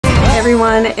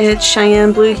everyone, it's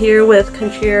Cheyenne Blue here with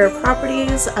Country Air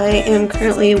Properties. I am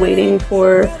currently waiting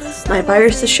for my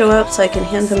buyers to show up so I can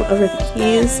hand them over the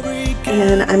keys,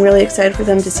 and I'm really excited for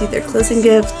them to see their closing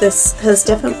gift. This has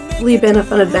definitely been a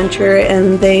fun adventure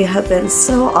and they have been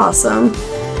so awesome,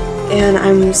 and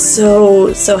I'm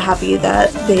so happy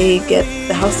that they get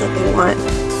the house that they want.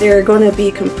 They're going to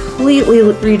be completely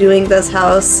redoing this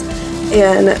house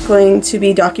and going to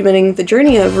be documenting the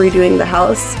journey of redoing the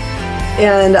house.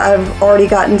 And I've already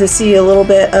gotten to see a little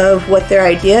bit of what their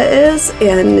idea is,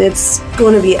 and it's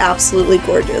going to be absolutely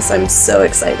gorgeous. I'm so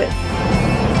excited.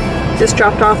 Just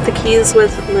dropped off the keys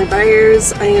with my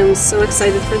buyers. I am so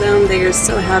excited for them. They are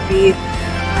so happy.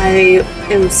 I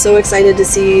am so excited to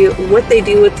see what they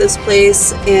do with this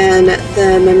place and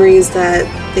the memories that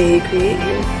they create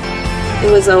here.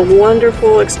 It was a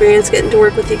wonderful experience getting to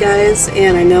work with you guys,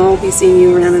 and I know I'll be seeing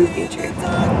you around in the future.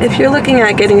 If you're looking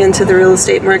at getting into the real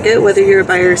estate market, whether you're a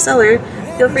buyer or seller,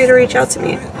 feel free to reach out to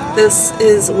me. This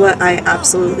is what I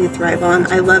absolutely thrive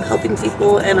on. I love helping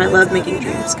people and I love making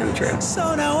dreams come true.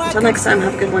 Until next time,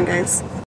 have a good one, guys.